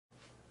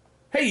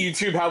Hey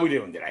YouTube, how we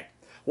doing today?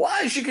 Well,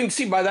 as you can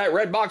see by that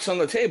red box on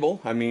the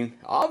table,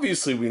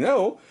 obviously we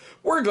know,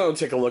 we're going to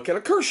take a look at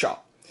a Kershaw.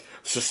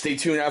 So stay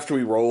tuned after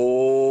we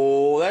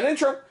roll that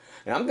intro,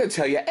 and I'm going to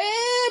tell you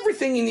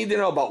everything you need to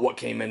know about what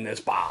came in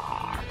this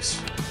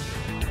box.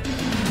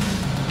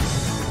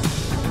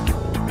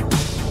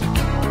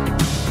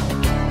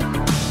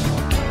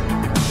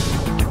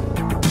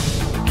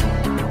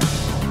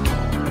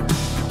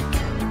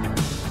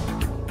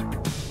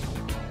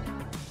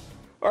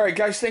 Alright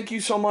guys, thank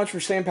you so much for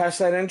staying past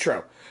that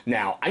intro.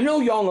 Now, I know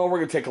y'all know we're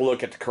going to take a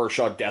look at the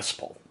Kershaw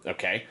Decibel,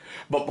 okay?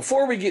 But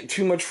before we get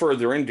too much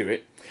further into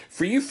it,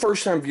 for you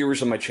first-time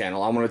viewers of my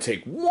channel, I want to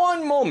take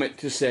one moment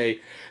to say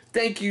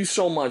thank you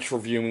so much for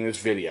viewing this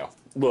video.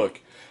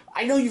 Look,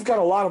 I know you've got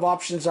a lot of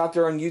options out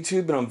there on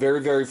YouTube, and I'm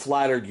very, very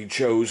flattered you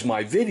chose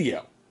my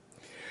video.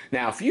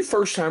 Now, for you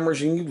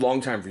first-timers and you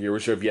long-time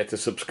viewers who have yet to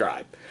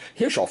subscribe,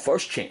 here's your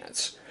first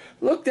chance.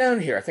 Look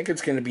down here. I think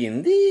it's going to be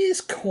in this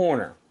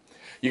corner.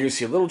 You're going to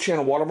see a little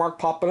channel watermark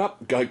popping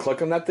up. Go ahead,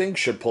 click on that thing.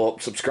 Should pull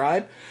up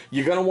subscribe.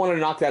 You're going to want to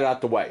knock that out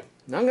the way.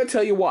 Now, I'm going to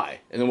tell you why,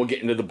 and then we'll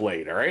get into the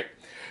blade, all right?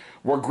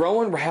 We're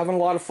growing. We're having a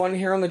lot of fun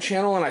here on the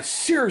channel, and I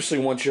seriously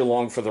want you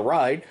along for the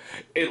ride.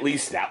 At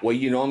least that way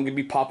you know I'm going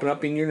to be popping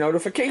up in your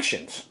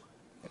notifications.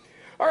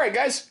 All right,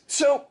 guys,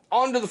 so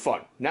on to the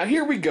fun. Now,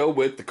 here we go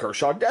with the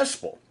Kershaw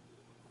Decibel.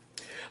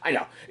 I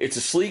know, it's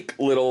a sleek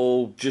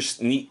little,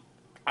 just neat,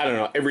 I don't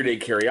know, everyday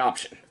carry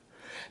option.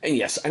 And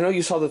yes, I know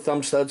you saw the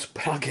thumb studs,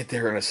 but I'll get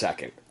there in a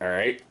second,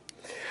 alright?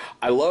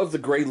 I love the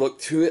gray look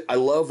to it. I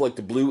love like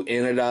the blue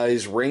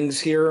anodized rings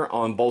here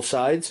on both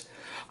sides.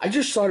 I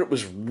just thought it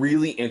was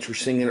really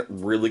interesting and it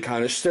really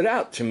kind of stood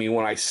out to me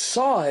when I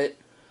saw it.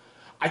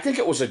 I think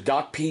it was a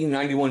Doc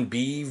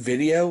P91B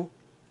video.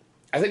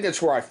 I think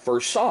that's where I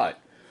first saw it.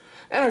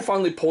 And I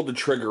finally pulled the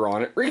trigger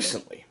on it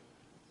recently.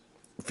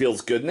 It feels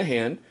good in the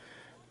hand.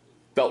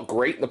 Felt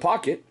great in the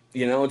pocket.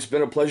 You know, it's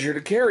been a pleasure to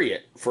carry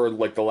it for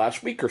like the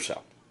last week or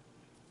so.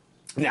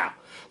 Now,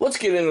 let's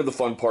get into the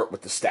fun part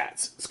with the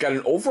stats. It's got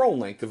an overall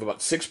length of about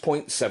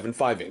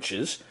 6.75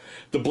 inches.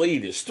 The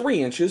blade is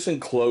 3 inches and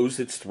closed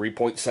it's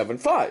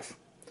 3.75.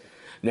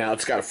 Now,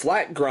 it's got a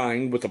flat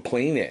grind with a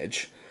plain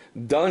edge,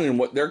 done in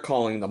what they're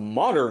calling the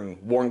modern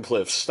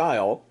Wharncliffe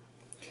style,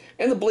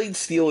 and the blade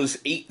steel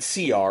is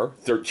 8CR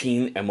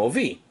 13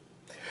 MOV.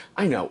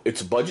 I know,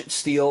 it's budget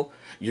steel.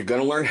 You're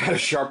going to learn how to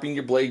sharpen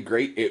your blade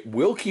great. It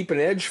will keep an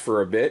edge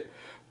for a bit,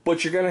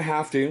 but you're going to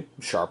have to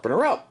sharpen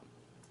her up.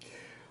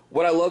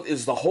 What I love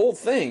is the whole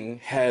thing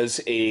has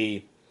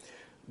a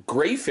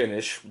gray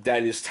finish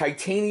that is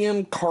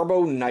titanium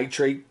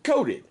carbonitrate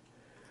coated.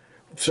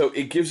 So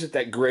it gives it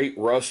that great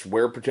rust,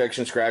 wear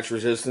protection, scratch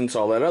resistance,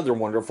 all that other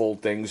wonderful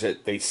things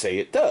that they say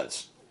it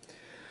does.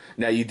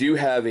 Now you do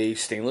have a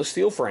stainless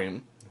steel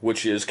frame,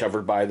 which is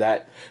covered by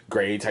that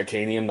gray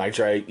titanium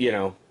nitride, you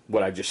know,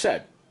 what I just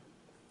said.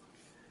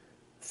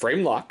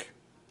 Frame lock.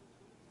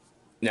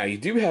 Now you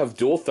do have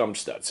dual thumb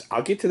studs.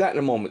 I'll get to that in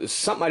a moment. This is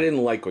something I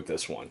didn't like with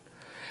this one.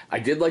 I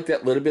did like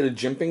that little bit of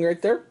jimping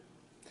right there.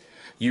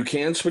 You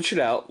can switch it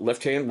out,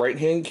 left hand, right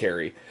hand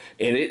carry,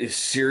 and it is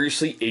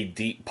seriously a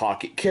deep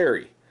pocket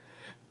carry.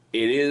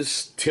 It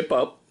is tip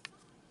up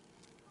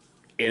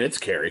in its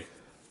carry,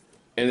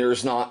 and there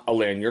is not a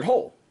lanyard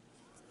hole.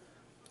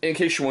 In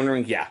case you're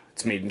wondering, yeah,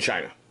 it's made in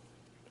China.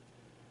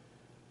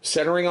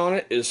 Centering on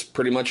it is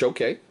pretty much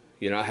okay.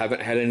 You know, I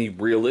haven't had any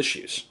real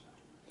issues.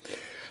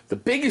 The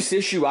biggest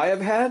issue I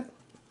have had,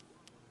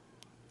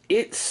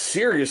 it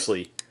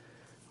seriously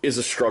is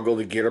a struggle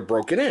to get it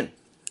broken in.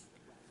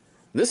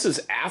 This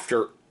is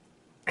after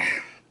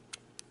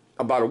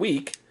about a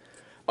week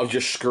of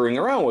just screwing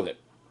around with it.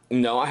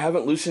 No, I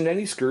haven't loosened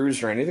any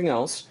screws or anything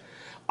else.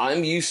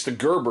 I'm used to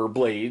Gerber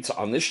blades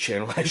on this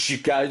channel, as you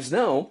guys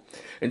know.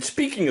 And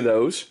speaking of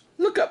those,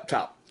 look up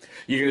top.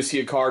 You're going to see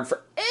a card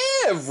for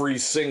every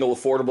single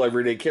affordable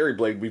everyday carry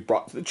blade we've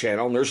brought to the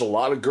channel, and there's a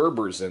lot of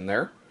Gerbers in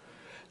there.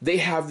 They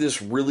have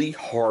this really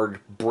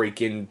hard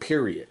break-in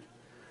period.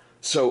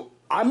 So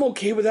I'm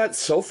okay with that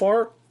so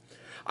far.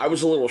 I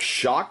was a little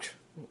shocked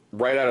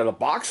right out of the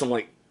box. I'm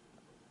like,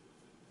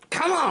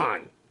 come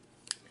on.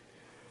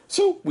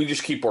 So we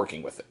just keep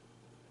working with it.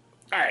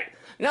 All right,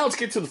 now let's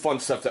get to the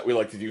fun stuff that we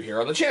like to do here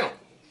on the channel.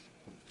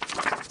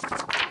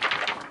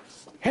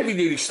 Heavy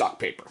duty stock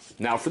paper.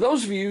 Now, for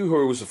those of you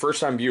who was the first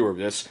time viewer of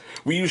this,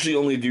 we usually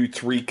only do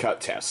 3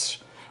 cut tests: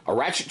 a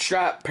ratchet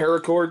strap,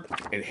 paracord,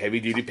 and heavy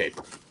duty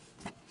paper.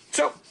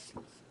 So,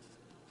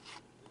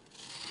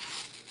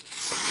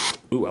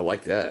 ooh, I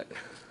like that.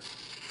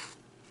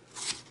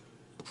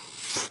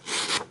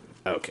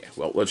 Okay,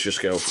 well, let's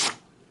just go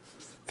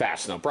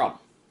fast, no problem.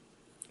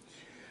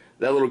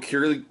 That little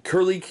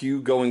curly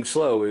Q going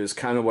slow is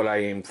kind of what I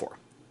aim for.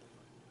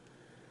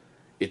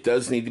 It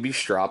does need to be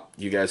stropped.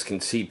 You guys can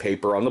see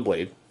paper on the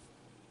blade.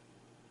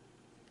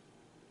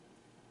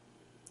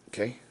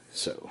 Okay,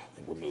 so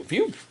remove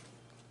you.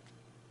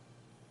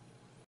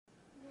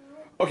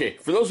 Okay,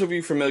 for those of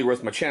you familiar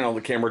with my channel,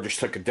 the camera just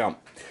took a dump.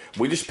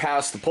 We just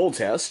passed the pull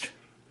test.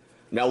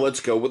 Now let's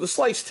go with a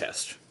slice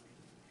test.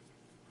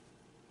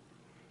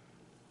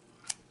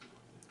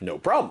 No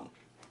problem.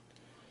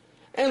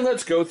 And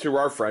let's go through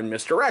our friend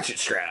Mr. Ratchet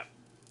Strap.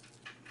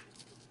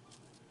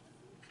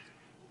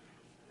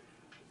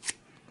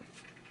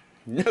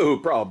 No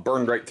problem.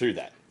 Burned right through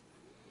that.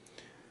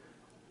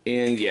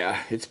 And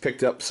yeah, it's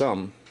picked up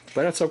some,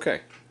 but that's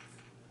okay.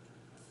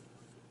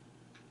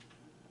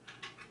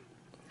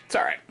 It's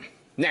alright.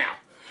 Now,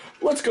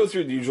 let's go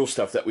through the usual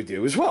stuff that we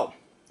do as well.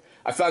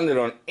 I found it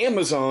on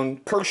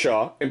Amazon,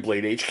 Kershaw, and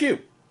Blade HQ.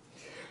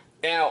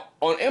 Now,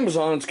 on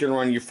Amazon, it's going to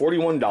run you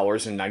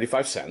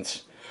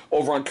 $41.95.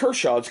 Over on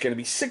Kershaw, it's going to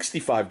be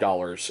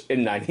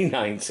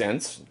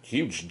 $65.99.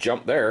 Huge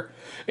jump there.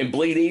 And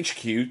Blade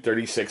HQ,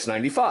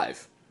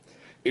 $36.95.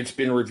 It's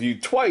been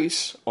reviewed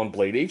twice on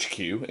Blade HQ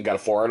and got a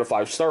 4 out of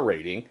 5 star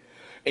rating,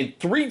 and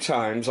 3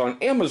 times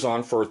on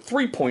Amazon for a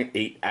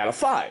 3.8 out of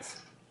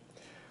 5.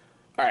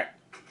 Alright,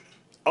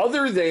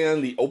 other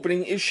than the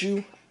opening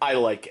issue, I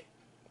like it.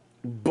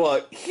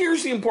 But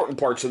here's the important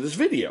parts of this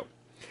video.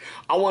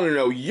 I want to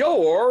know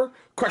your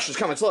questions,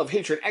 comments, love,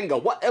 hatred, anger,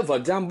 whatever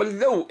down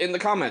below in the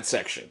comment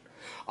section.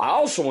 I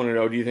also want to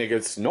know, do you think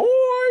it's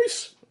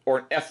noise or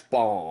an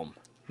F-bomb?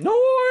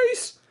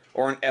 Noise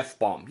or an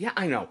F-bomb? Yeah,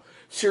 I know.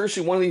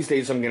 Seriously, one of these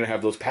days I'm going to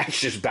have those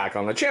packages back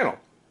on the channel.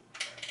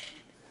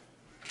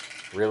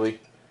 Really?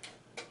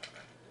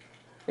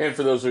 And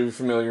for those of you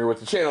familiar with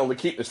the channel, the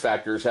Keepness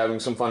Factor is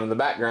having some fun in the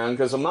background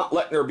because I'm not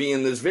letting her be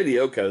in this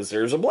video because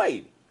there's a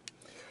blade.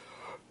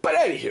 But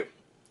anywho,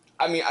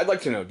 I mean, I'd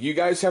like to know, do you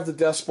guys have the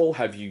Decibel?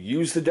 Have you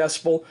used the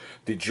Decibel?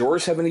 Did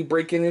yours have any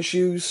break-in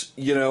issues?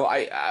 You know,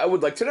 I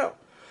would like to know.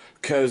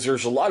 Because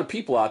there's a lot of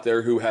people out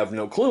there who have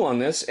no clue on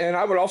this, and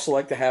I would also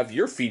like to have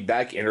your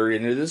feedback entered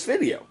into this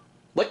video,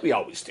 like we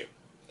always do.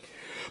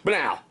 But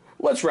now,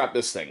 let's wrap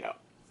this thing up.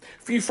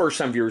 For you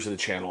first-time viewers of the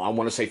channel, I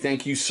want to say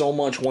thank you so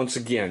much once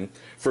again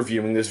for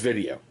viewing this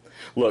video.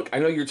 Look, I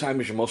know your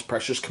time is your most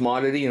precious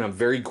commodity, and I'm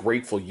very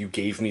grateful you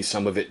gave me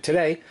some of it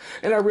today,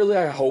 and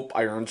I hope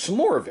I earned some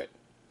more of it.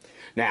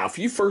 Now,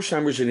 for you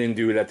first-timers who didn't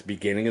do it at the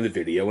beginning of the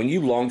video, and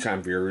you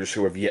long-time viewers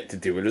who have yet to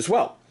do it as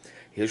well,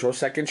 here's your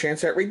second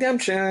chance at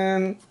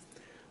redemption.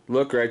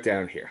 Look right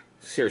down here.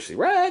 Seriously,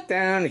 right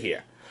down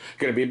here.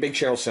 Going to be a big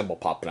channel symbol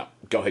popping up.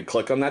 Go ahead,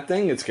 click on that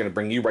thing. It's going to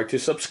bring you right to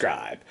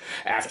subscribe.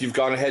 After you've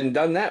gone ahead and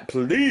done that,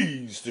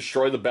 please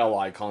destroy the bell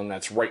icon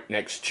that's right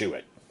next to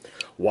it.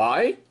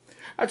 Why?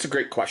 That's a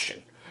great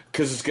question.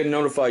 Because it's going to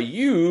notify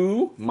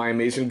you, my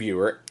amazing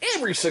viewer,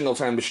 every single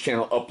time this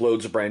channel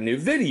uploads a brand new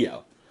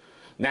video.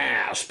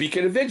 Now,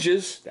 speaking of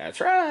vidges, that's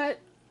right,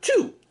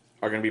 2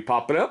 are going to be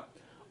popping up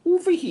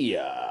over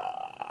here.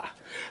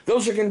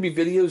 Those are going to be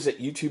videos that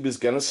YouTube is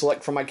going to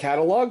select from my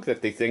catalog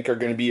that they think are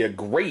going to be a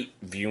great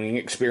viewing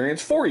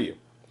experience for you.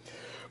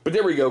 But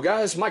there we go,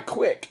 guys, my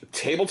quick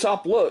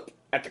tabletop look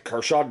at the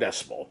Kershaw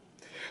Decibel.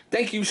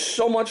 Thank you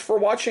so much for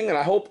watching, and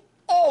I hope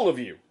all of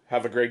you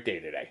have a great day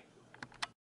today.